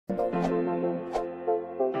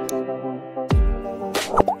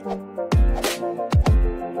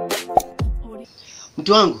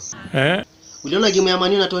Mtu wangu. Uliona game ya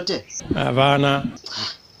Man U na Tote? Hapana.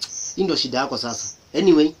 Hii ndio shida yako sasa.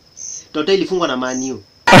 Anyway, Tote ilifungwa na Man U.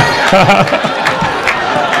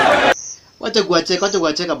 Wacha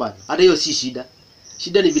kuacheka bana. Hata hiyo si shida.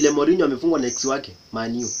 Shida ni vile Mourinho amefungwa na ex wake,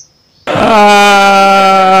 Man U.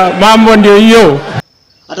 Mambo ndio hiyo.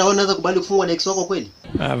 Hata wewe unaweza kubali kufungwa na ex wako kweli?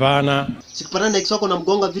 Hapana. Sikupatana na ex wako na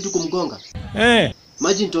mgonga vitu kumgonga.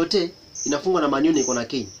 Imagine Tote inafungwa na Man U na iko na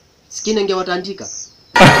Kane. Sikini ingewatandika.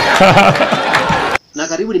 Na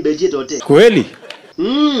karibu ni Belgium Tote. Kweli?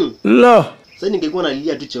 Lo. Sasa ningekuwa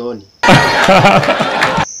nalilia tu chooni.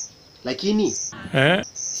 Lakini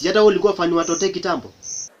si hata wewe ulikuwa fani wa Tote kitambo?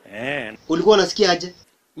 Ulikuwa unasikia aje?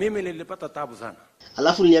 Mimi nilipata tabu sana.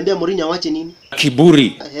 Alafu niliambia Mourinho awache nini?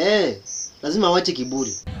 Kiburi. Lazima awache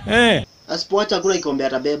kiburi. Asipoacha hakuna kikombe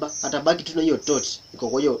atabeba, atabaki tu na hiyo tot.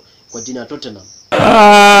 Iko kwa jina Tottenham.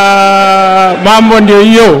 Mambo ndio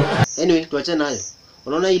hiyo. Anyway, tuachane nayo.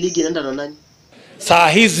 Unaona hii ligi inaenda na nani? Saa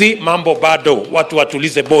hizi mambo bado, watu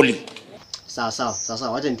watulize boli.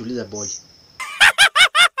 Sawa, wacha nitulize boli.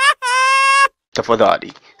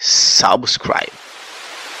 Tafadhali subscribe.